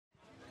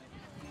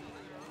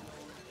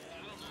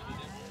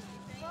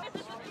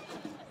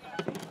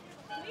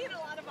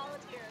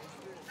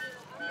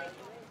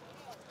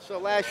So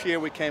last year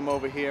we came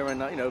over here and,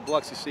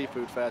 Biloxi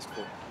Seafood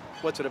Festival.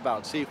 What's it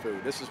about?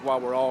 Seafood. This is why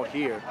we're all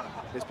here.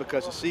 It's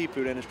because the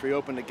seafood industry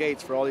opened the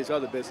gates for all these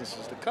other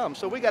businesses to come.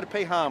 So we got to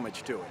pay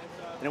homage to it.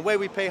 And the way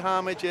we pay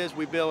homage is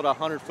we build a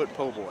 100-foot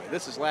po' boy.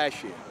 This is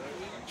last year.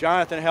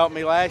 Jonathan helped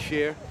me last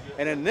year,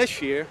 and then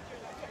this year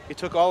he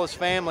took all his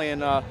family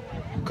and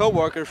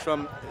co-workers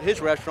from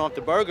his restaurant,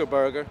 the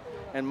Burger,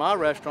 and my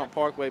restaurant,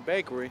 Parkway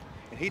Bakery,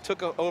 and he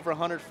took over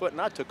 100-foot,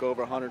 and I took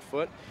over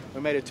 100-foot. We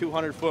made a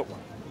 200-foot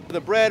one. For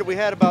the bread, we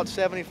had about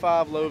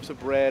 75 loaves of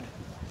bread,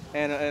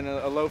 and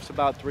a loaf's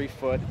about 3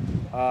 foot.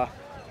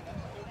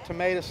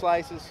 Tomato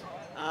slices.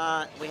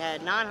 We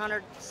had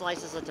 900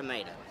 slices of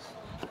tomatoes.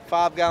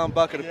 5-gallon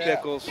bucket of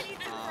pickles.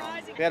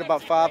 We had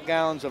about 5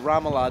 gallons of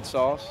remoulade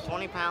sauce.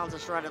 20 pounds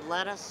of shredded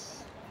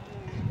lettuce.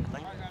 I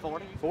think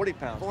 40. 40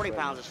 pounds. 40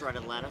 pounds of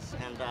shredded lettuce,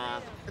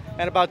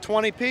 and about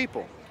 20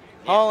 people,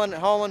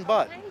 hauling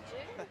butt.